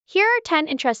Here are 10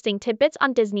 interesting tidbits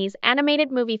on Disney's animated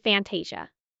movie Fantasia.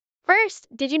 First,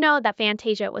 did you know that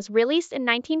Fantasia was released in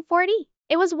 1940?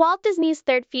 It was Walt Disney's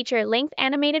third feature-length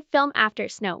animated film after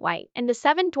Snow White and the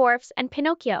Seven Dwarfs and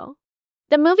Pinocchio.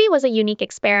 The movie was a unique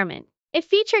experiment. It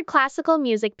featured classical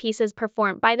music pieces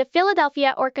performed by the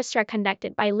Philadelphia Orchestra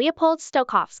conducted by Leopold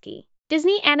Stokowski.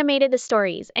 Disney animated the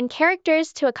stories and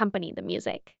characters to accompany the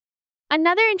music.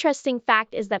 Another interesting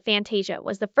fact is that Fantasia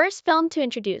was the first film to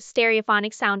introduce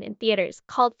stereophonic sound in theaters,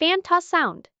 called Fantasia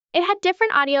sound. It had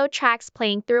different audio tracks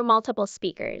playing through multiple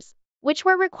speakers, which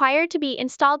were required to be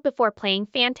installed before playing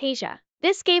Fantasia.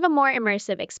 This gave a more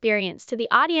immersive experience to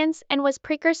the audience and was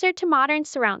precursor to modern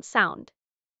surround sound.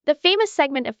 The famous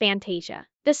segment of Fantasia,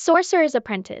 The Sorcerer's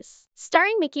Apprentice,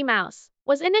 starring Mickey Mouse,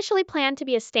 was initially planned to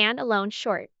be a stand-alone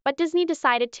short, but Disney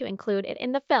decided to include it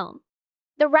in the film.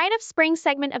 The Rite of Spring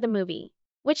segment of the movie,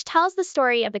 which tells the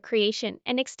story of the creation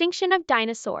and extinction of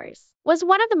dinosaurs, was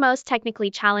one of the most technically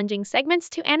challenging segments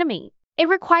to animate. It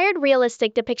required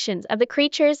realistic depictions of the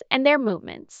creatures and their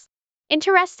movements.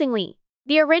 Interestingly,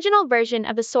 the original version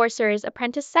of the Sorcerer's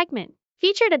Apprentice segment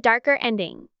featured a darker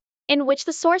ending, in which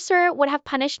the sorcerer would have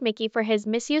punished Mickey for his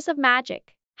misuse of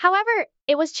magic. However,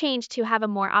 it was changed to have a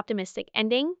more optimistic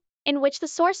ending, in which the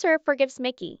sorcerer forgives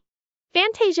Mickey.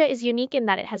 Fantasia is unique in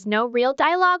that it has no real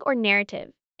dialogue or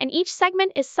narrative, and each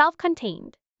segment is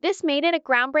self-contained. This made it a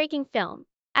groundbreaking film,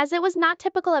 as it was not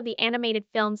typical of the animated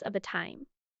films of the time.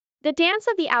 The Dance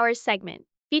of the Hours segment,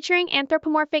 featuring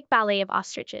anthropomorphic ballet of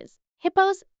ostriches,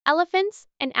 hippos, elephants,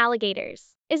 and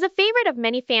alligators, is a favorite of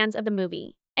many fans of the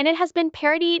movie, and it has been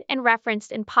parodied and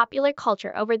referenced in popular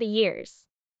culture over the years.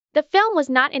 The film was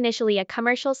not initially a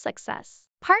commercial success,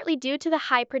 partly due to the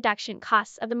high production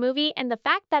costs of the movie and the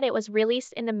fact that it was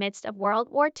released in the midst of World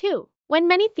War II, when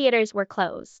many theaters were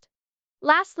closed.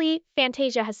 Lastly,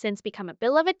 Fantasia has since become a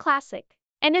beloved classic,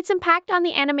 and its impact on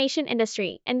the animation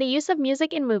industry and the use of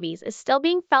music in movies is still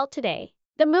being felt today.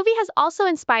 The movie has also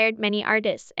inspired many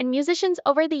artists and musicians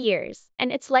over the years,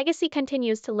 and its legacy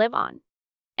continues to live on.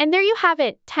 And there you have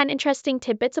it, 10 interesting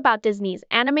tidbits about Disney's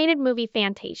animated movie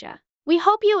Fantasia. We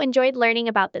hope you enjoyed learning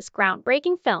about this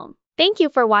groundbreaking film. Thank you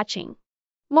for watching.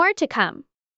 More to come.